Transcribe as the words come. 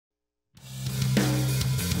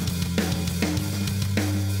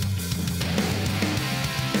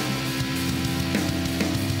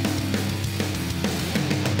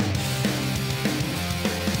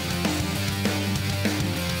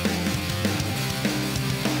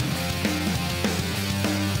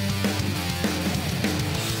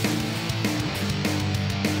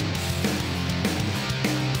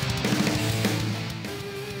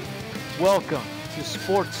Welcome to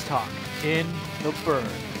Sports Talk in the Burgh.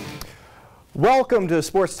 Welcome to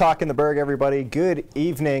Sports Talk in the Burgh, everybody. Good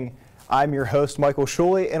evening. I'm your host, Michael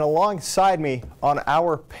Schuley, and alongside me on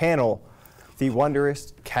our panel, the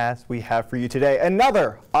wondrous cast we have for you today.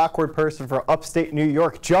 Another awkward person from upstate New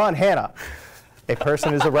York, John Hanna. A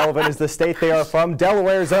person as irrelevant as the state they are from,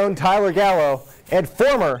 Delaware's own Tyler Gallo, and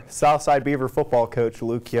former Southside Beaver football coach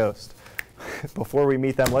Luke Yost. Before we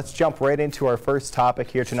meet them, let's jump right into our first topic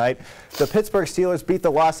here tonight. The Pittsburgh Steelers beat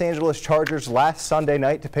the Los Angeles Chargers last Sunday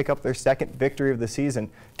night to pick up their second victory of the season.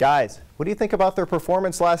 Guys, what do you think about their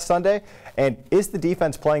performance last Sunday, and is the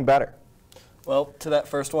defense playing better? Well, to that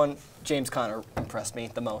first one, James Conner impressed me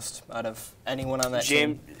the most out of anyone on that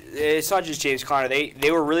team. It's not just James Conner. They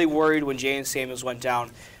were really worried when Jalen Samuels went down.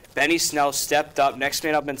 Benny Snell stepped up, next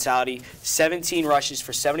man up mentality, 17 rushes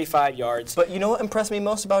for 75 yards. But you know what impressed me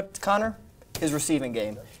most about Conner? His receiving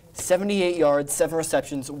game. 78 yards, 7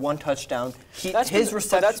 receptions, 1 touchdown. That's how the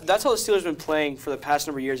Steelers have been playing for the past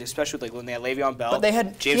number of years, especially when they had Le'Veon Bell. But they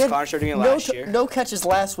had James Conner started doing it last year. No catches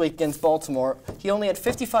last week against Baltimore. He only had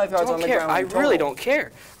 55 yards on the ground. I really don't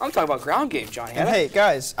care. I'm talking about ground game, John Hanna. And hey,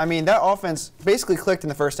 guys, I mean, that offense basically clicked in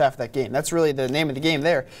the first half of that game. That's really the name of the game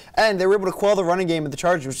there. And they were able to quell the running game of the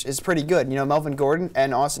Chargers, which is pretty good. You know, Melvin Gordon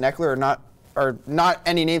and Austin Eckler are not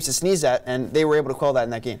any names to sneeze at, and they were able to quell that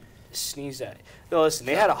in that game. Sneeze at it. No, listen,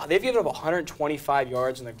 they've given up 125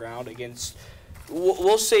 yards on the ground against,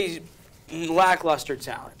 we'll say, lackluster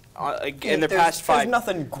talent in their past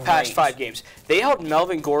 5 games. They held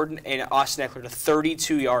Melvin Gordon and Austin Eckler to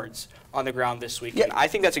 32 yards on the ground this week. Yeah, and I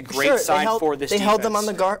think that's a great sign for this defense. They held them on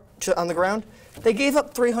the ground. They gave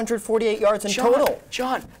up 348 yards in total.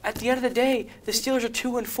 John, at the end of the day, the Steelers are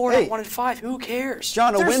 2-4, not 1-5. Who cares?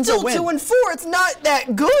 John, a win's a win. They're still 2-4. It's not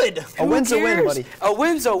that good. A win's a win, buddy. A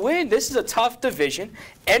win's a win. This is a tough division.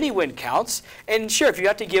 Any win counts. And sure, if you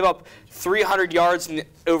have to give up 300 yards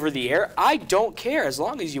over the air, I don't care as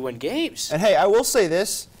long as you win games. And hey, I will say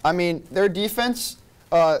this. I mean, their defense.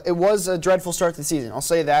 It was a dreadful start to the season. I'll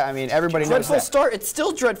say that. I mean, everybody knows that. Dreadful start. It's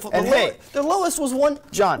still dreadful. And hey, their lowest was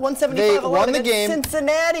 175. They won the game.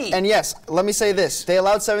 Cincinnati. And yes, let me say this: they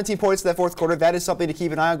allowed 17 points in that fourth quarter. That is something to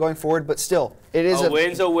keep an eye on going forward. But still, it is a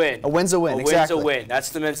win's a win. A win's a win. Exactly. A win's a win. That's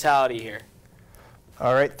the mentality here.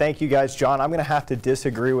 All right, thank you guys, John. I'm going to have to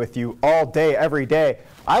disagree with you all day, every day.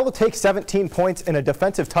 I will take 17 points in a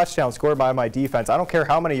defensive touchdown scored by my defense. I don't care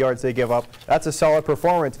how many yards they give up. That's a solid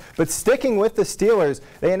performance. But sticking with the Steelers,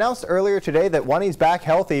 they announced earlier today that when he's back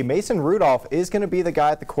healthy, Mason Rudolph is going to be the guy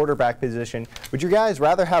at the quarterback position. Would you guys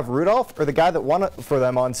rather have Rudolph or the guy that won it for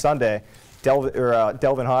them on Sunday,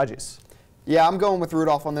 Delvin Hodges? Yeah, I'm going with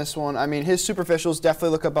Rudolph on this one. I mean, his superficials definitely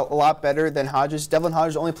look a lot better than Hodges. Devlin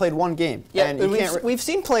Hodges only played 1 game. Yeah, and we've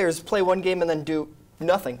seen players play 1 game and then do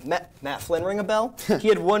nothing. Matt Flynn ring a bell? He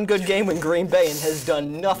had 1 good game in Green Bay and has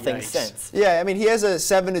done nothing since. Yeah, I mean, he has a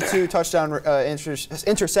 7-2 touchdown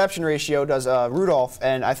interception ratio, does Rudolph,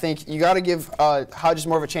 and I think you got to give Hodges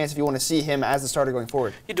more of a chance if you want to see him as the starter going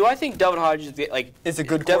forward. Yeah, do I think Devlin Hodges is a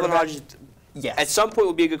good Devlin quarterback? Hodges, yes. At some point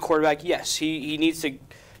will be a good quarterback. Yes, he needs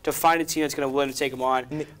to find a team that's going to willing to take him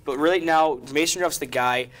on. But really now, Mason Rudolph's the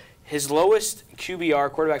guy. His lowest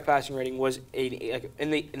QBR, quarterback passing rating, was in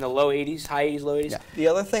the low 80s, high 80s, low 80s. Yeah. The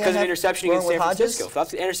other thing because of interception against San Francisco. If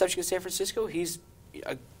that's the interception against San Francisco, he's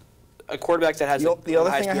a quarterback that has the other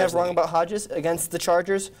thing I have wrong about Hodges against the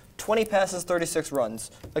Chargers: 20 passes, 36 runs.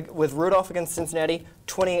 With Rudolph against Cincinnati,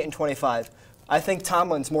 28 and 25. I think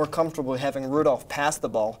Tomlin's more comfortable having Rudolph pass the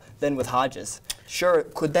ball than with Hodges. Sure,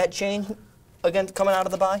 could that change coming out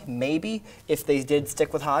of the bye? Maybe, if they did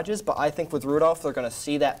stick with Hodges, but I think with Rudolph, they're going to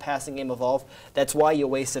see that passing game evolve. That's why you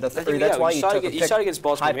wasted that's why you took a pick. You saw it against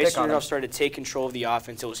Baltimore. Mason Rudolph started to take control of the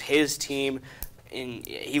offense. It was his team, and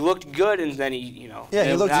he looked good, and then he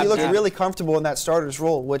looked really comfortable in that starter's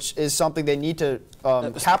role, which is something they need to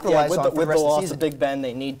capitalize on for the rest of the season. With Big Ben,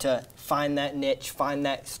 they need to find that niche, find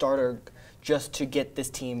that starter, just to get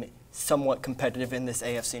this team somewhat competitive in this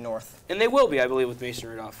AFC North. And they will be, I believe, with Mason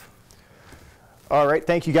Rudolph. All right,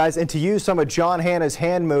 thank you guys. And to use some of John Hanna's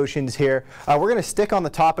hand motions here, we're going to stick on the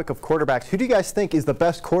topic of quarterbacks. Who do you guys think is the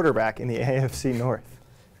best quarterback in the AFC North?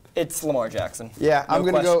 It's Lamar Jackson. Yeah, I'm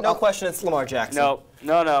going to go. No question, it's Lamar Jackson.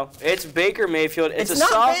 No. It's Baker Mayfield. It's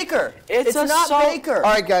not Baker. It's not Baker.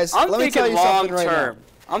 All right, guys. Let me tell you something right now.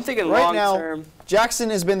 I'm thinking long term. Jackson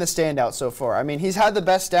has been the standout so far. I mean, he's had the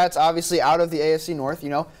best stats, obviously, out of the AFC North.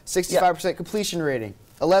 65% completion rating,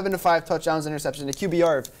 11-5 touchdowns, interception, a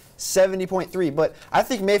QBR of 70.3. But I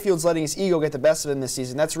think Mayfield's letting his ego get the best of him this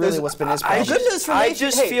season. That's really what's been his problem. The good news for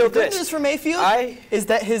Mayfield, the good news for Mayfield is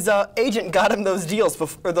that his agent got him those deals,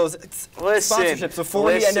 those sponsorships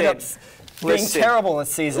before he ended up being terrible this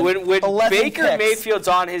season. When Baker Mayfield's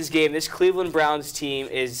on his game, this Cleveland Browns team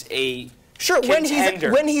is a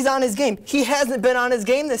contender. When he's on his game. He hasn't been on his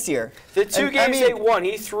game this year. The two games they won,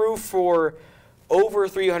 he threw for over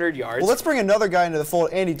 300 yards. Well, let's bring another guy into the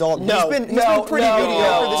fold, Andy Dalton. He's been pretty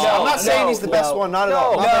mediocre this year. I'm not saying he's the best one, not at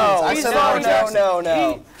all.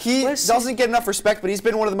 No. He doesn't get enough respect, but he's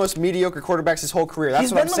been one of the most mediocre quarterbacks his whole career.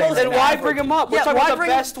 That's what I'm saying. Then why bring him up? We're talking about the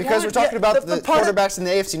best one. Because we're talking about the quarterbacks in the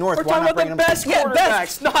AFC North. We're talking about the best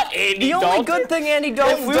quarterbacks, not Andy Dalton. The only good thing Andy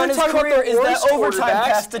Dalton's done in his career is that overtime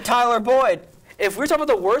pass to Tyler Boyd. If we're talking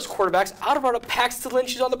about the worst quarterbacks, I'd have brought up Paxton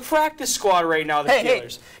Lynch. He's on the practice squad right now. The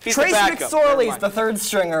Steelers. He's Trace the backup. McSorley's the third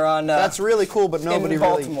stringer on. That's really cool, but nobody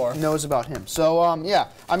really knows about him. So yeah,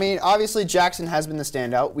 I mean, obviously Jackson has been the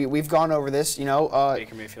standout. We've gone over this. You know,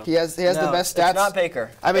 Baker Mayfield. He has the best stats. It's not Baker.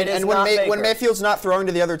 I mean, and when Mayfield's not throwing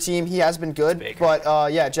to the other team, he has been good.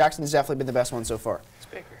 But yeah, Jackson's definitely been the best one so far.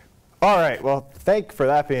 All right, well, thank you for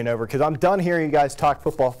that being over, because I'm done hearing you guys talk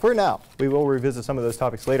football for now. We will revisit some of those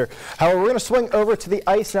topics later. However, we're going to swing over to the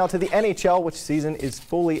ice now, to the NHL, which season is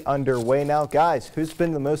fully underway now. Guys, who's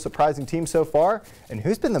been the most surprising team so far, and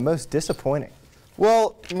who's been the most disappointing?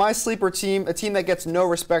 Well, my sleeper team, a team that gets no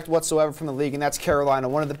respect whatsoever from the league, and that's Carolina,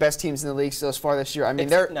 one of the best teams in the league so far this year. I mean,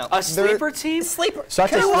 they're a sleeper team. Sleeper.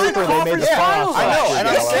 Such a sleeper, they made the finals. I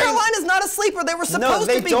know. Carolina's not a sleeper. They were supposed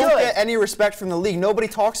to be good. No, they don't get any respect from the league. Nobody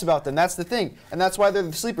talks about them. That's the thing, and that's why they're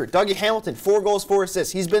the sleeper. Dougie Hamilton, 4 goals, 4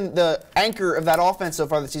 assists. He's been the anchor of that offense so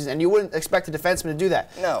far this season, and you wouldn't expect a defenseman to do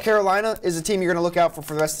that. No. Carolina is a team you're going to look out for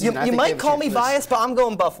the rest of the season. You might call me biased, but I'm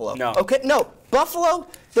going Buffalo. No. Okay, no. Buffalo,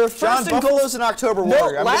 they're first in goals. Buffalo's an October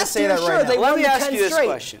Warrior. I'm going to say that right now. They Let won me the ask 10 you this straight.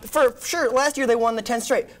 question. For sure, last year they won the 10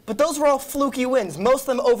 straight. But those were all fluky wins, most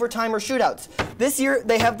of them overtime or shootouts. This year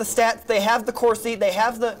they have the stats, they have the Corsi, they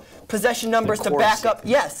have the possession numbers to back up.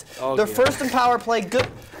 Yes, they're first in power play. Good.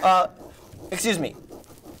 Excuse me.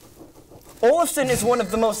 Olofsson is one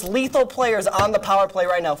of the most lethal players on the power play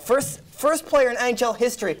right now. First player in NHL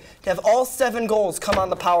history to have all 7 goals come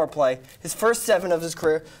on the power play. His first 7 of his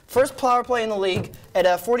career. First power play in the league at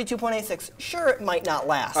 42.86. Sure, it might not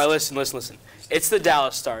last. All right, listen. It's the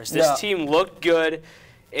Dallas Stars. This team looked good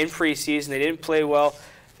in preseason. They didn't play well.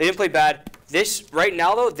 They didn't play bad. Right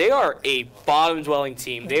now, though, they are a bottom-dwelling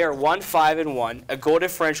team. They are 1-5-1, a goal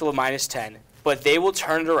differential of -10. But they will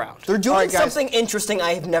turn it around. They're doing something interesting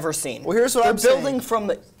I have never seen. Well, here's what I'm saying.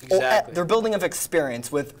 They're building of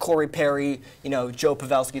experience with Corey Perry, Joe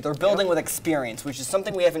Pavelski. They're building with experience, which is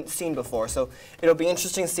something we haven't seen before. So it'll be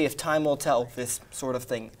interesting to see if time will tell if this sort of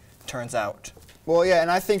thing turns out. Well, yeah, and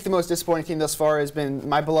I think the most disappointing team thus far has been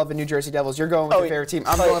my beloved New Jersey Devils. You're going with your favorite team.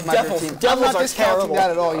 I'm going with my favorite team. Devils I'm not discounting that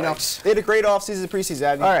at all. They had a great offseason,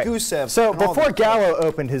 preseason. All right. So before Gallo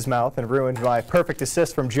opened his mouth and ruined my perfect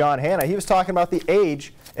assist from John Hanna, he was talking about the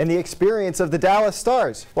age and the experience of the Dallas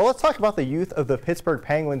Stars. Well, let's talk about the youth of the Pittsburgh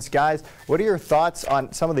Penguins. Guys, what are your thoughts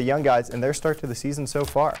on some of the young guys and their start to the season so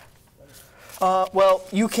far? Well,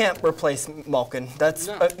 you can't replace Malkin.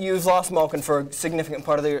 You've lost Malkin for a significant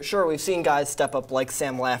part of the year. Sure, we've seen guys step up like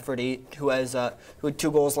Sam Lafferty, who had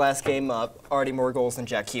 2 goals last game, already more goals than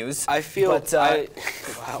Jack Hughes. I feel.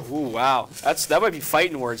 Wow. That might be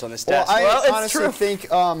fighting words on this desk. I honestly think.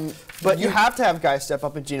 But you have to have guys step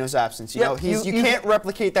up in Gino's absence. You can't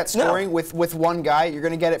replicate that scoring with one guy. You're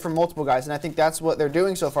going to get it from multiple guys, and I think that's what they're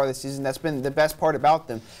doing so far this season. That's been the best part about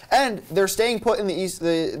them. And they're staying put in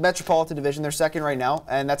the Metropolitan Division. They're second right now,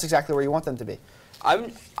 and that's exactly where you want them to be.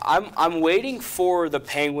 I'm waiting for the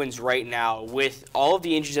Penguins right now with all of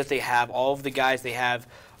the injuries that they have, all of the guys they have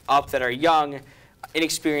up that are young,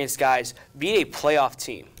 inexperienced guys, be a playoff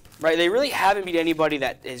team. Right, they really haven't beat anybody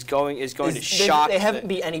that is going to shock. They haven't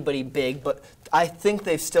beat anybody big, but I think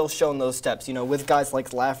they've still shown those steps. With guys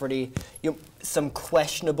like Lafferty, some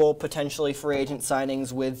questionable potentially free agent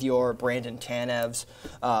signings with your Brandon Tanevs,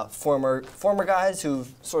 former guys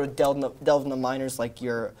who've sort of delved in the minors like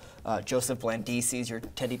your Joseph Blandicis, your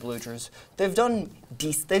Teddy Blugers. They've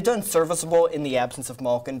done serviceable in the absence of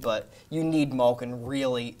Malkin, but you need Malkin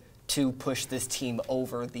really to push this team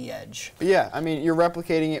over the edge. But yeah, I mean, you're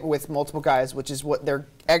replicating it with multiple guys, which is what they're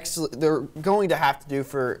going to have to do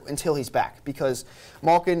until he's back. Because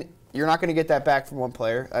Malkin, you're not going to get that back from one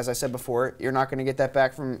player. As I said before, you're not going to get that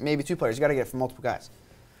back from maybe 2 players. You got to get it from multiple guys.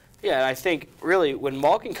 Yeah, and I think really when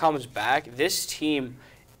Malkin comes back, this team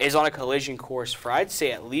is on a collision course for I'd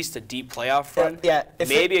say at least a deep playoff run.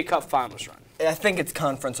 Maybe a Cup Finals run. I think it's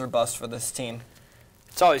conference or bust for this team.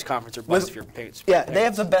 It's always conference or bust if you're Penguins. Yeah, they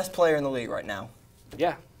have the best player in the league right now.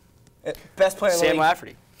 Yeah. Best player in the league. Sam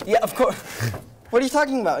Lafferty. Yeah, of course. What are you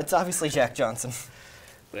talking about? It's obviously Jack Johnson.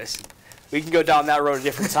 Listen, we can go down that road a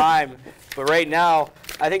different time, but right now,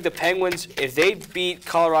 I think the Penguins, if they beat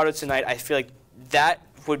Colorado tonight, I feel like that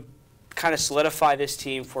would kind of solidify this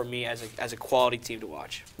team for me as a quality team to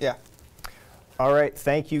watch. Yeah. All right,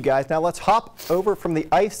 thank you guys. Now let's hop over from the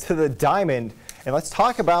ice to the diamond, and let's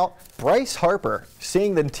talk about Bryce Harper,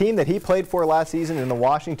 seeing the team that he played for last season in the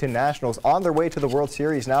Washington Nationals on their way to the World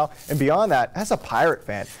Series now. And beyond that, as a Pirate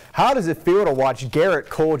fan, how does it feel to watch Garrett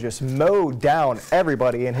Cole just mow down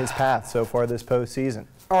everybody in his path so far this postseason?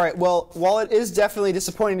 All right, well, while it is definitely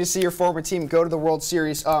disappointing to see your former team go to the World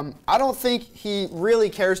Series, I don't think he really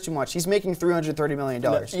cares too much. He's making $330 million.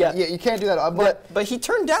 No, yeah. You can't do that. But he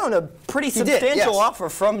turned down a pretty substantial offer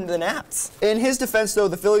from the Nats. In his defense, though,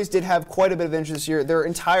 the Phillies did have quite a bit of injury this year. Their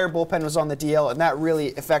entire bullpen was on the DL, and that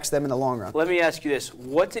really affects them in the long run. Let me ask you this.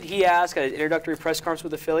 What did he ask at his introductory press conference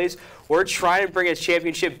with the Phillies? We're trying to bring a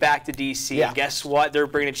championship back to D.C. Yeah. And guess what? They're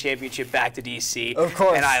bringing a championship back to D.C. Of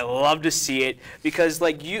course. And I love to see it because,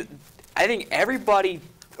 like, I think everybody,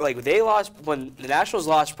 like, they lost, when the Nationals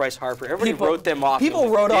lost Bryce Harper, everybody wrote them off.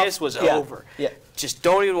 People wrote off. This was over. Yeah. Just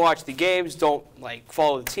don't even watch the games. Don't, like,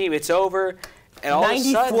 follow the team. It's over. And all of a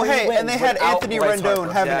sudden, and they had Anthony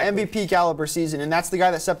Rendon have an Exactly. MVP caliber season, and that's the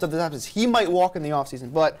guy that stepped up the top. He might walk in the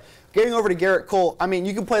offseason. But getting over to Garrett Cole, I mean,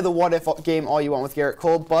 you can play the what-if game all you want with Garrett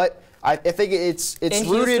Cole, but I think it's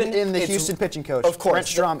rooted in the Houston pitching coach. Of course. Brent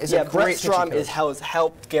Strom is a great pitching coach. Brent Strom has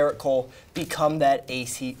helped Garrett Cole become that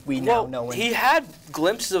ace we now know. He had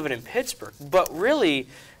glimpses of it in Pittsburgh, but really,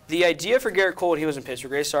 the idea for Garrett Cole when he was in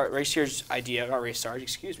Pittsburgh, Ray Searles' idea, not Ray Sarge,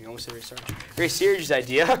 excuse me, I almost said Ray Sarge. Ray Searles'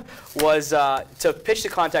 idea was to pitch the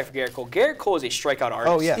contact for Garrett Cole. Garrett Cole is a strikeout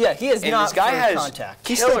artist. Oh, yeah. Yeah, he is and not this guy has contact.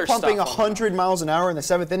 He's still pumping stuff 100 miles an hour in the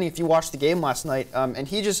 7th inning if you watched the game last night. And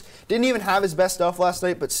he just didn't even have his best stuff last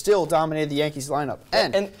night, but still dominated the Yankees lineup.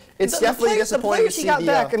 And it's definitely disappointing to see the players he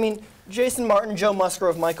got back. I mean, Jason Martin, Joe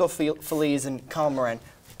Musgrove, Michael Feliz, and Kyle Moran.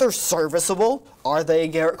 They're serviceable. Are they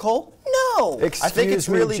Garrett Cole? No. Excuse I think it's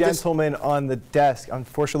really gentlemen on the desk.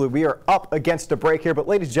 Unfortunately, we are up against a break here. But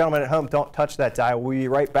ladies and gentlemen at home, don't touch that dial. We'll be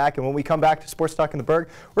right back. And when we come back to Sports Talk in the Burgh,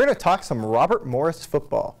 we're going to talk some Robert Morris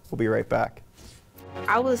football. We'll be right back.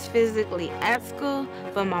 I was physically at school,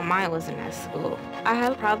 but my mind wasn't at school. I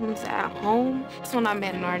had problems at home. That's when I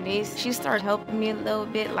met Narnese. She started helping me a little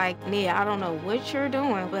bit, like, Nia, I don't know what you're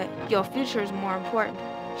doing, but your future is more important.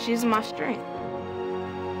 She's my strength.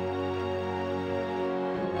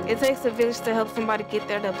 It takes a village to help somebody get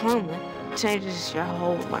their diploma. It changes your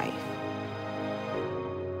whole life.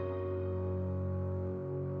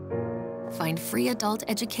 Find free adult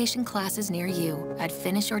education classes near you at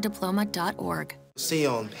finishyourdiploma.org. See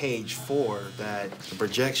on page 4 that the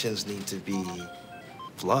projections need to be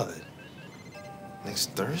flood. Next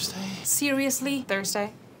Thursday? Seriously?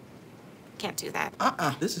 Thursday? Can't do that.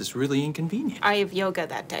 This is really inconvenient. I have yoga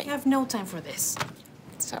that day. I have no time for this.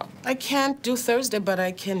 So I can't do Thursday, but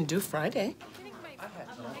I can do Friday.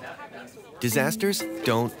 Disasters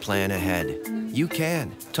don't plan ahead. You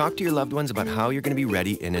can. Talk to your loved ones about how you're going to be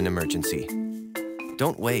ready in an emergency.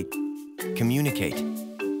 Don't wait. Communicate.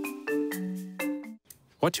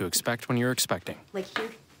 What to expect when you're expecting. Like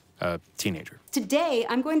here? A teenager. Today,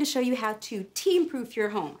 I'm going to show you how to team-proof your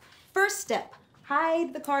home. First step,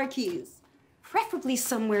 hide the car keys. Preferably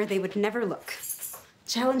somewhere they would never look.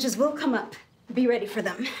 Challenges will come up. Be ready for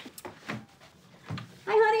them.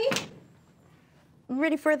 Hi, honey.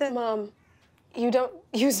 Ready for the... Mom, you don't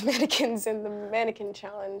use mannequins in the mannequin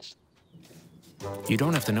challenge. You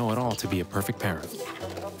don't have to know it all to be a perfect parent.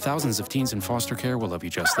 Thousands of teens in foster care will love you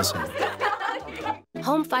just the same.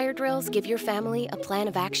 Home fire drills give your family a plan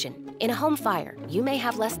of action. In a home fire, you may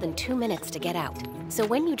have less than 2 minutes to get out. So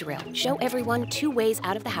when you drill, show everyone 2 ways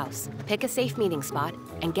out of the house, pick a safe meeting spot,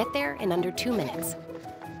 and get there in under 2 minutes.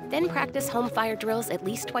 Then practice home fire drills at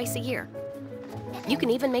least twice a year. You can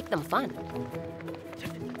even make them fun.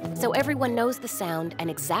 So everyone knows the sound and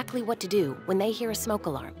exactly what to do when they hear a smoke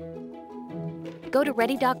alarm. Go to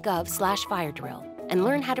ready.gov/fire drill and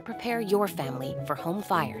learn how to prepare your family for home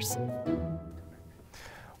fires.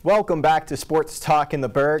 Welcome back to Sports Talk in the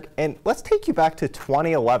Burgh, and let's take you back to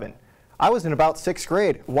 2011. I was in about 6th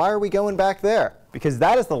grade. Why are we going back there? Because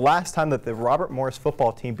that is the last time that the Robert Morris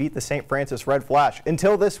football team beat the St. Francis Red Flash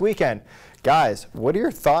until this weekend. Guys, what are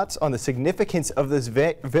your thoughts on the significance of this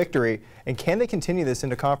victory, and can they continue this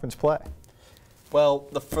into conference play? Well,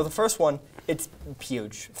 for the first one, it's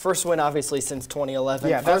huge. First win, obviously, since 2011.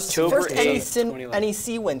 Yeah, first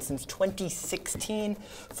NEC win since 2016.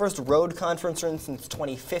 First road conference win since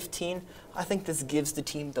 2015. I think this gives the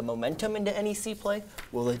team the momentum into NEC play.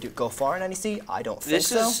 Will they go far in NEC? I don't think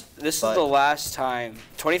so. This is the last time.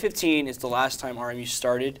 2015 is the last time RMU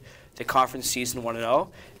started the conference season 1-0.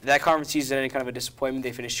 That conference season ended kind of a disappointment.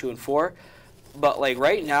 They finished 2-4. But like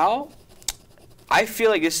right now, I feel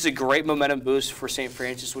like this is a great momentum boost for St.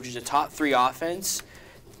 Francis, which is a top 3 offense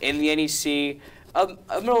in the NEC, a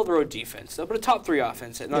middle-of-the-road defense, but a top 3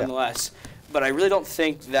 offense nonetheless. Yeah. But I really don't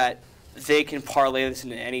think that they can parlay this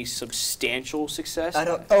into any substantial success.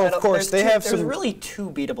 Of course. There's really 2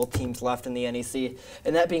 beatable teams left in the NEC,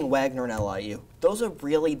 and that being Wagner and LIU. Those are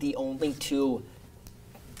really the only 2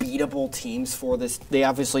 beatable teams for this. They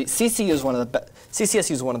obviously CCSU is one of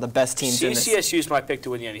the best teams. CCSU is my pick to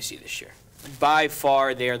win the NEC this year. By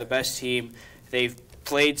far, they are the best team. They've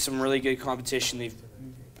played some really good competition. They've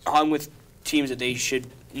hung with teams that they should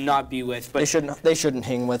not be with, but they shouldn't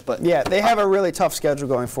hang with. But yeah, they have a really tough schedule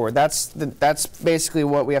going forward. That's basically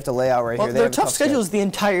what we have to lay out right here. Their tough schedule is the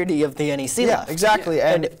entirety of the NEC. Yeah, exactly.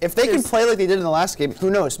 Yeah. And if they can play like they did in the last game, who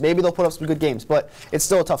knows? Maybe they'll put up some good games, but it's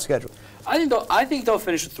still a tough schedule. I think they'll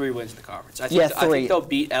finish with 3 wins in the conference. I think they'll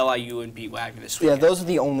beat LIU and beat Wagner this weekend. Yeah, those are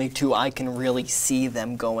the only 2 I can really see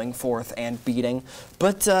them going forth and beating.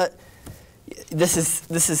 But this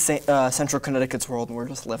is Central Connecticut's world, and we're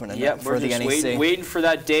just living in it for the NEC. Waiting for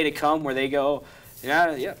that day to come where they go,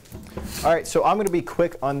 yeah. All right, so I'm going to be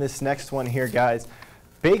quick on this next one here, guys.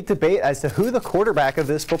 Big debate as to who the quarterback of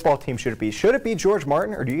this football team should it be. Should it be George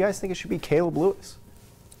Martin, or do you guys think it should be Caleb Lewis?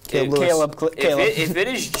 Caleb. If it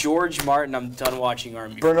is George Martin, I'm done watching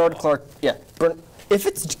RMU. Bernard Clark, yeah. If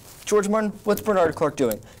it's George Martin, what's Bernard Clark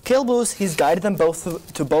doing? Caleb Lewis, he's guided them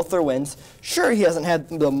both to both their wins. Sure, he hasn't had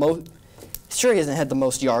the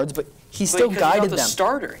most yards, but he still guided them. He's the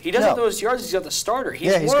starter. He doesn't have those yards. He's got the starter.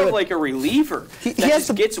 He's more of like a reliever that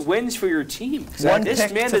just gets wins for your team.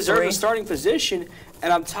 This man deserves a starting position,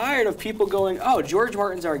 and I'm tired of people going, "Oh, George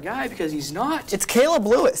Martin's our guy," because he's not. It's Caleb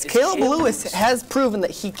Lewis. Caleb Lewis has proven that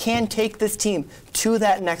he can take this team to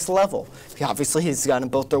that next level. Obviously, he's gotten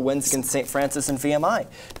both their wins against St. Francis and VMI.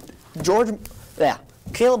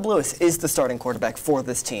 Caleb Lewis is the starting quarterback for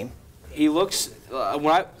this team. He looks.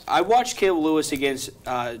 When I watched Caleb Lewis against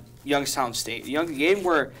Youngstown State, the game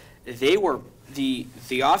where the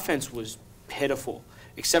offense was pitiful,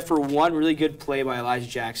 except for one really good play by Elijah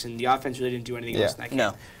Jackson. The offense really didn't do anything else in that game.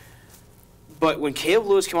 No. But when Caleb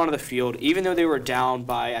Lewis came onto the field, even though they were down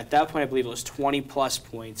by, at that point I believe it was 20-plus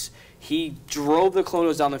points, he drove the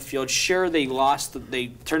Colonials down the field. Sure, they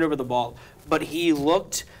turned over the ball, but he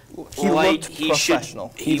looked like he should.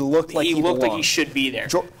 He looked like he should be there.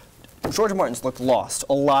 George Martin's looked lost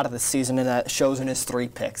a lot of the season, and that shows in his 3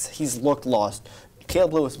 picks. He's looked lost.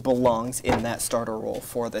 Caleb Lewis belongs in that starter role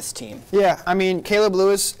for this team. Yeah, I mean, Caleb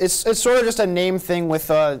Lewis, it's sort of just a name thing with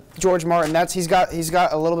George Martin. He's got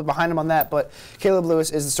a little bit behind him on that, but Caleb Lewis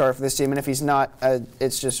is the starter for this team, and if he's not,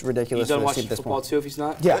 it's just ridiculous. He's done watching football too if he's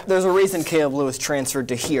not? Yeah. There's a reason Caleb Lewis transferred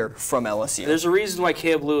to here from LSU. There's a reason why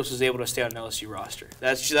Caleb Lewis was able to stay on an LSU roster.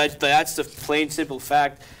 That's the plain, simple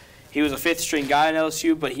fact. He was a 5th-string guy in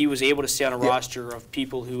LSU, but he was able to stay on a roster of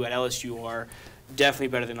people who at LSU are definitely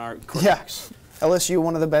better than our quarterbacks. Yeah. LSU,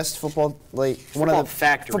 one of the best football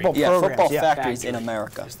factories in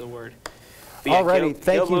America. Is the word. Alrighty,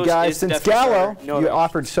 thank you guys. Since Gallo, you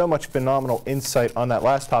offered so much phenomenal insight on that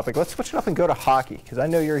last topic, let's switch it up and go to hockey, because I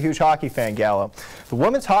know you're a huge hockey fan, Gallo. The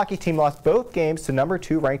women's hockey team lost both games to number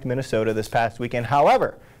 2 ranked Minnesota this past weekend.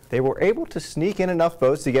 However, they were able to sneak in enough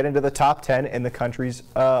votes to get into the top 10 in the country's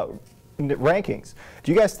rankings.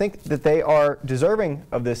 Do you guys think that they are deserving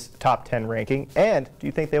of this top 10 ranking, and do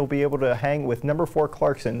you think they will be able to hang with number 4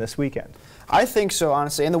 Clarkson this weekend? I think so,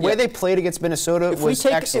 honestly. And the way they played against Minnesota was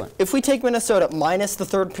excellent. If we take Minnesota minus the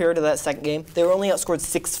 3rd period of that second game, they were only outscored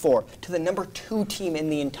 6-4 to the number 2 team in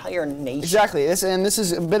the entire nation. Exactly. This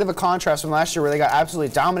is a bit of a contrast from last year where they got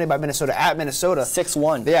absolutely dominated by Minnesota at Minnesota.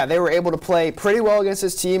 6-1. Yeah, they were able to play pretty well against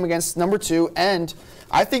this team, against number 2, and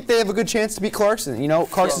I think they have a good chance to beat Clarkson. You know,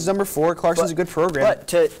 Clarkson's number 4. Clarkson's a good program. But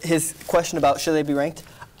to his question about should they be ranked,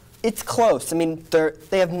 it's close. I mean,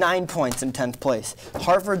 they have 9 points in 10th place.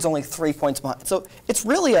 Harvard's only 3 points behind. So it's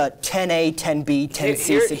really a 10A, 10B,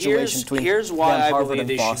 10C situation between Here's why them, I Harvard, believe and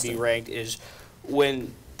they Boston. should be ranked is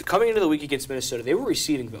when coming into the week against Minnesota, they were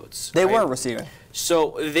receiving votes. They were receiving.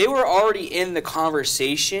 So they were already in the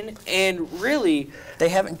conversation, and really they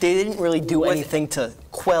didn't really do anything to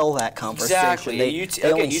quell that conversation. Exactly. You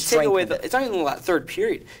take away it's not even the 3rd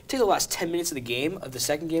period. You take the last 10 minutes of the game, of the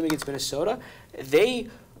second game against Minnesota, they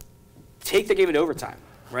take the game into overtime,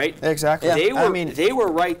 right? Exactly. Yeah. They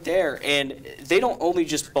were right there, and they don't only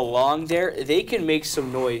just belong there; they can make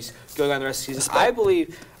some noise going on the rest of the season.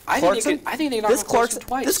 I think they knocked Clarkson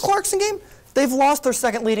twice. This Clarkson game, they've lost their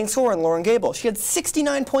 2nd leading scorer in Lauren Gable. She had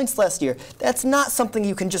 69 points last year. That's not something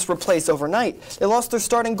you can just replace overnight. They lost their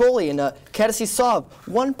starting goalie in Kadesi Saab,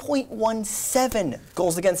 1.17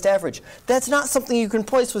 goals against average. That's not something you can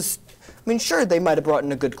replace with I mean, sure, they might have brought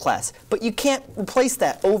in a good class, but you can't replace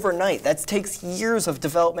that overnight. That takes years of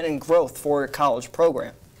development and growth for a college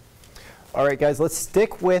program. All right, guys, let's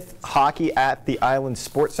stick with hockey at the Island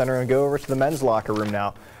Sports Center and go over to the men's locker room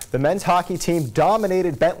now. The men's hockey team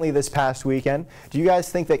dominated Bentley this past weekend. Do you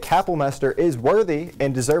guys think that Kapellmeister is worthy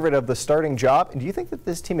and deserving of the starting job? And do you think that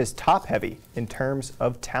this team is top-heavy in terms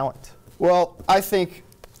of talent? Well, I think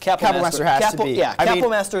Kapellmeister has to be. Yeah,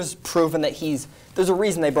 Kapellmeister's proven that there's a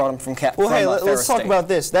reason they brought him from Well, hey, let's talk about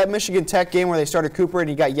this. That Michigan Tech game where they started Cooper and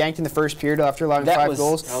he got yanked in the first period after allowing 5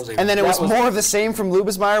 goals. And then it was more of the same from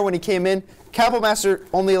Lubesmeyer when he came in. Kapellmeister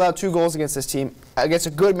only allowed 2 goals against this team, against a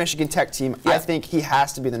good Michigan Tech team. Yeah. I think he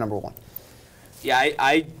has to be the #1. Yeah,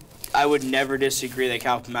 I would never disagree that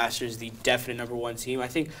Kapellmeister is the definite #1 team. I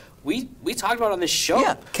think we talked about it on this show.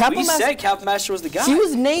 Yeah, we said Kapellmeister was the guy. He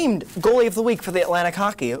was named goalie of the week for the Atlantic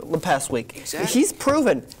Hockey the past week. Exactly. He's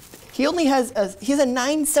proven. He only has a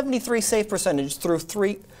 .973 save percentage through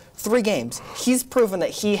three games. He's proven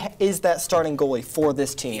that he is that starting goalie for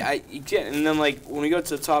this team. Yeah, and then like when we go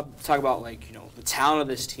to the top, talk about like the talent of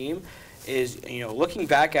this team is looking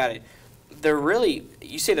back at it, they're really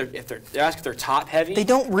you say they're asked if they're top heavy. They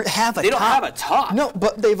don't have a. They don't have a top. No,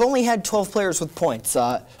 but they've only had 12 players with points.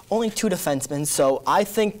 Only 2 defensemen. So I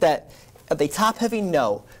think that are they top heavy?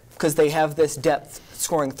 No, because they have this depth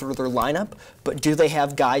scoring through their lineup, but do they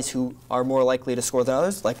have guys who are more likely to score than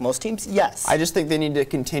others, like most teams? Yes. I just think they need to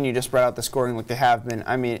continue to spread out the scoring like they have been.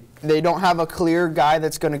 I mean, they don't have a clear guy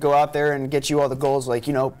that's going to go out there and get you all the goals like,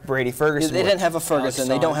 Brady Ferguson. They didn't have a Ferguson.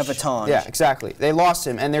 They don't have a Tonge. Yeah, exactly. They lost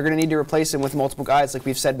him, and they're going to need to replace him with multiple guys like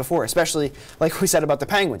we've said before, especially like we said about the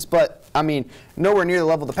Penguins. But, I mean, nowhere near the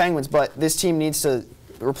level of the Penguins, but this team needs to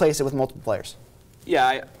replace it with multiple players.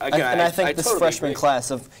 Yeah, I think this totally freshman agree.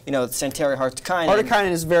 class of Santeri Hartikainen.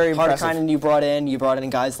 Hartikainen is very impressive. Hartikainen you brought in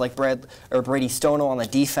guys like Brady Stono on the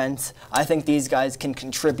defense. I think these guys can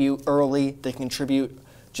contribute early. They contribute,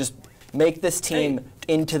 just make this team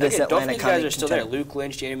into this Atlantic Hockey. Guys are still there. Luke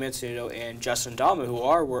Lynch, Danny Mansueto, and Justin Dama, who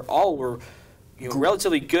were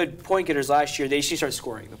relatively good point getters last year. They should start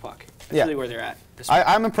scoring the puck. That's really where they're at.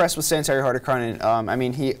 I'm impressed with Santeri Hartikainen. I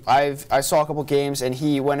mean, I saw a couple games, and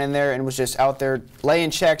he went in there and was just out there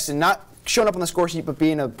laying checks and not showing up on the score sheet, but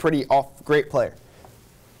being a pretty great player.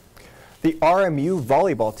 The RMU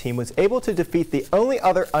volleyball team was able to defeat the only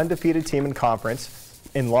other undefeated team in conference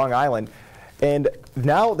in Long Island, and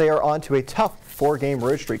now they are on to a tough 4-game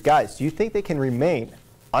road streak. Guys, do you think they can remain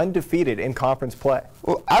undefeated in conference play?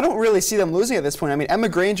 Well, I don't really see them losing at this point. I mean, Emma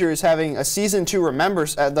Granger is having a season to remember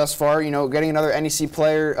thus far, getting another NEC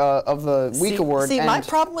Player of the Week award. See, my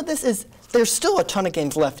problem with this is there's still a ton of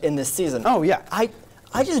games left in this season. Oh, yeah.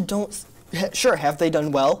 I just don't, sure, have they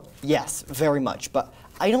done well? Yes, very much, but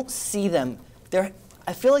I don't see them.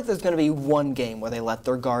 I feel like there's going to be one game where they let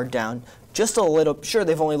their guard down just a little. Sure,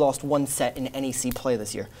 they've only lost 1 set in NEC play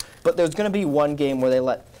this year, but there's going to be one game where they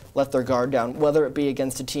let their guard down, whether it be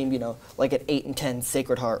against a team, like an 8-10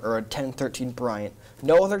 Sacred Heart or a 10-13 Bryant.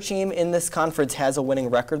 No other team in this conference has a winning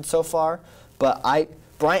record so far, but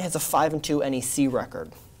Bryant has a 5-2 NEC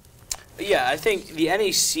record. Yeah, I think the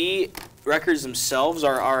NEC records themselves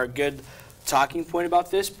are a good talking point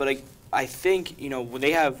about this, but I think, when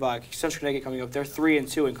they have Central Connecticut coming up, they're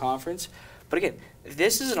 3-2 in conference. But again,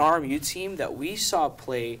 this is an RMU team that we saw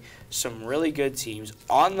play some really good teams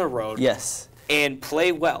on the road. Yes. And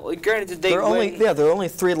play well. Granted, their only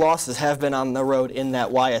 3 losses have been on the road in that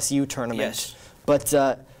YSU tournament. Yes. But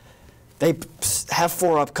they have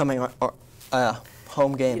 4 upcoming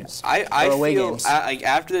home games. I away feel games.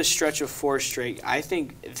 After this stretch of 4 straight, I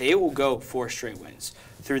think they will go 4 straight wins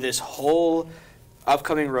through this whole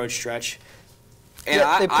upcoming road stretch.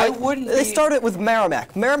 And they started with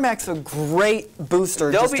Merrimack. Merrimack's a great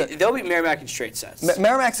booster. They'll beat Merrimack in straight sets.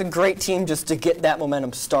 Merrimack's a great team just to get that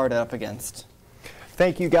momentum started up against.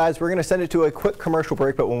 Thank you, guys. We're going to send it to a quick commercial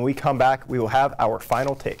break, but when we come back, we will have our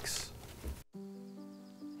final takes.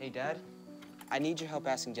 Hey, Dad. I need your help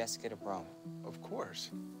asking Jessica to prom. Of course.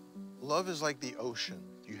 Love is like the ocean.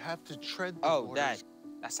 You have to tread the waters. Dad.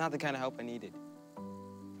 That's not the kind of help I needed.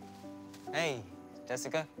 Hey,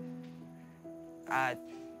 Jessica.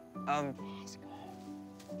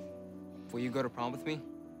 Will you go to prom with me?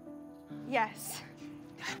 Yes.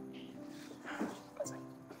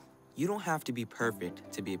 You don't have to be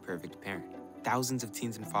perfect to be a perfect parent. Thousands of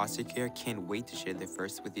teens in foster care can't wait to share their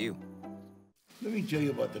first with you. Let me tell you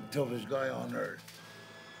about the toughest guy on earth.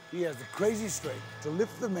 He has the crazy strength to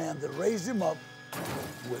lift the man that raised him up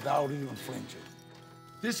without even flinching.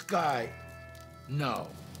 This guy,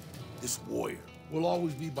 this warrior, will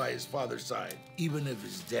always be by his father's side, even if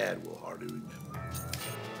his dad will hardly remember.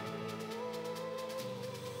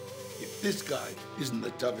 If this guy isn't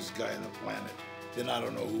the toughest guy on the planet, then I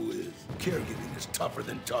don't know who is. Caregiving is tougher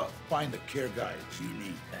than tough. Find the care guides you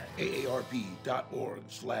need at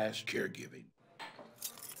aarp.org/caregiving.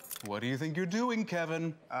 What do you think you're doing,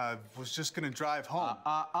 Kevin? Was just gonna drive home.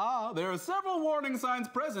 There are several warning signs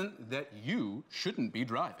present that you shouldn't be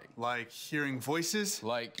driving. Like hearing voices?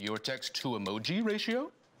 Like your text-to-emoji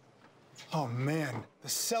ratio? Oh man, the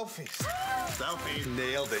selfies. Selfie,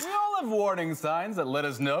 nailed it. We all have warning signs that let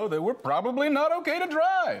us know that we're probably not okay to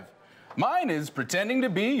drive. Mine is pretending to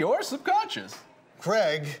be your subconscious.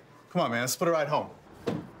 Craig, come on man, let's split a ride home.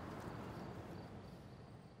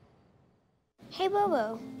 Hey,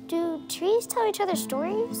 Bobo, do trees tell each other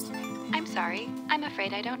stories? I'm sorry. I'm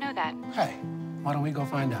afraid I don't know that. Hey, why don't we go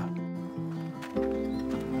find out?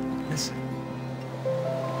 Listen.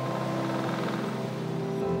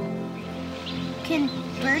 Can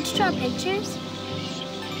birds draw pictures?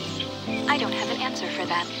 I don't have an answer for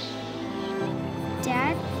that.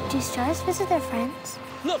 Dad, do stars visit their friends?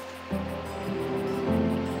 Look!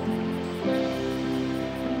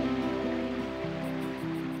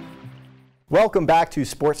 Welcome back to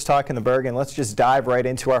Sports Talk in the Burgh, and let's just dive right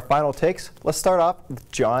into our final takes. Let's start off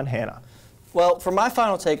with John Hanna. Well, for my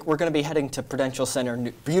final take, we're going to be heading to Prudential Center,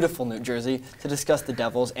 beautiful New Jersey, to discuss the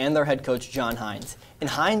Devils and their head coach, John Hines. And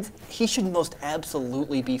Hines, he should most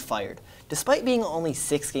absolutely be fired. Despite being only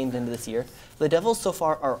 6 games into this year, the Devils so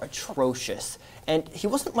far are atrocious. And he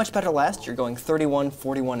wasn't much better last year, going 31,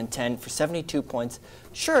 41, and 10 for 72 points.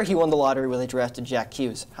 Sure, he won the lottery when they drafted Jack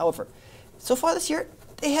Hughes. However, so far this year,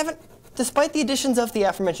 they haven't. Despite the additions of the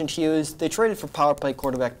aforementioned Hughes, they traded for power play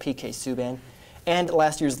quarterback P.K. Subban, and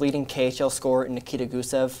last year's leading KHL scorer Nikita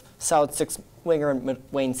Gusev, solid 6 winger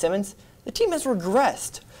Wayne Simmons. The team has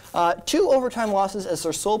regressed. 2 overtime losses as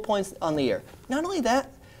their sole points on the year. Not only that,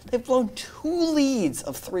 they've blown 2 leads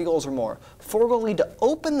of 3 goals or more. 4-goal lead to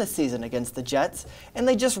open the season against the Jets, and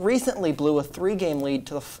they just recently blew a 3-game lead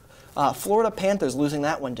to the Florida Panthers, losing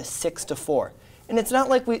that one to 6-4. And it's not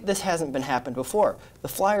like this hasn't been happened before. The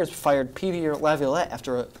Flyers fired Pierre Laviolette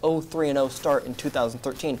after a 0-3-0 start in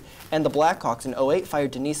 2013, and the Blackhawks in 2008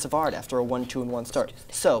 fired Denis Savard after a 1-2-1 start.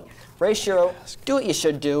 So, Ray Shero, do what you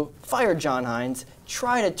should do. Fire John Hines.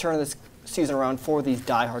 Try to turn this season around for these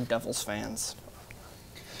diehard Devils fans.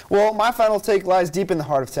 Well, my final take lies deep in the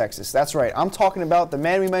heart of Texas. That's right. I'm talking about the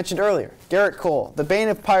man we mentioned earlier, Garrett Cole, the bane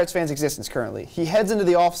of Pirates fans' existence currently. He heads into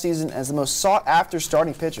the offseason as the most sought-after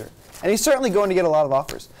starting pitcher. And he's certainly going to get a lot of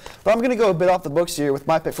offers. But I'm going to go a bit off the books here with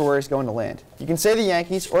my pick for where he's going to land. You can say the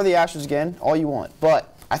Yankees or the Astros again, all you want.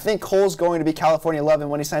 But I think Cole's going to be California 11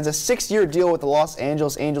 when he signs a 6-year deal with the Los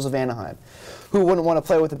Angeles Angels of Anaheim. Who wouldn't want to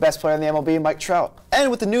play with the best player in the MLB, Mike Trout? And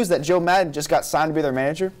with the news that Joe Madden just got signed to be their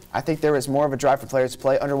manager, I think there is more of a drive for players to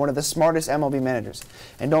play under one of the smartest MLB managers.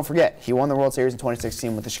 And don't forget, he won the World Series in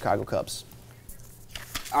 2016 with the Chicago Cubs.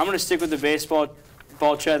 I'm going to stick with the baseball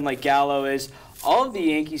ball treading like Gallo is. All of the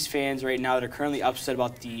Yankees fans right now that are currently upset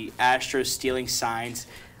about the Astros stealing signs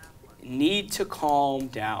need to calm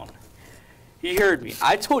down. You heard me.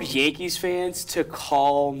 I told Yankees fans to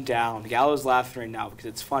calm down. Gallo's laughing right now because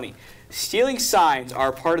it's funny. Stealing signs are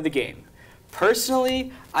a part of the game.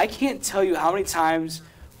 Personally, I can't tell you how many times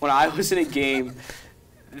when I was in a game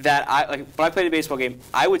that when I played a baseball game,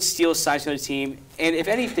 I would steal signs from the team. And if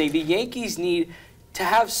anything, the Yankees need to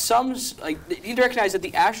have some, they need to recognize that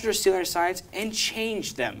the Astros are stealing their signs and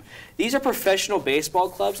change them. These are professional baseball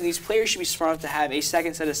clubs, and these players should be smart enough to have a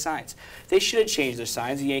second set of signs. They should have changed their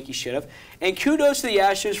signs. The Yankees should have. And kudos to the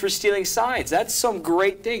Astros for stealing signs. That's some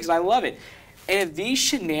great things, and I love it. And if these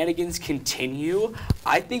shenanigans continue,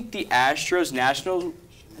 I think the Astros-Nationals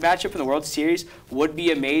matchup in the World Series would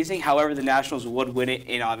be amazing. However, the Nationals would win it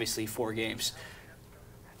in, obviously, 4 games.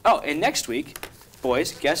 Oh, and next week,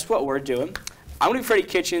 boys, guess what we're doing? I'm going to be Freddie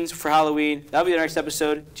Kitchens for Halloween. That'll be the next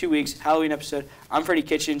episode, 2 weeks, Halloween episode. I'm Freddie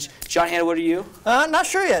Kitchens. John Hanna, what are you? Not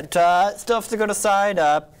sure yet. Still have to go decide.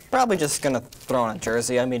 Probably just going to throw on a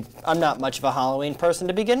jersey. I mean, I'm not much of a Halloween person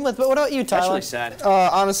to begin with, but what about you, Tyler? That's really sad.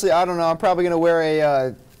 Honestly, I don't know. I'm probably going to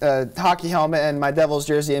wear a hockey helmet and my Devils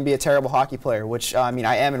jersey and be a terrible hockey player, which, I mean,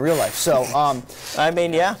 I am in real life. So, I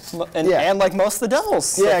mean, yeah. And like most of the Devils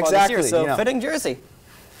so far exactly. This year, so fitting jersey.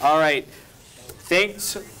 All right.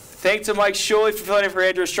 Thanks to Mike Shuley for filling in for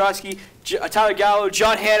Andrew Ostrowski, Tyler Gallo,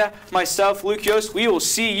 John Hanna, myself, Luke Yost. We will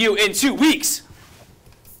see you in 2 weeks.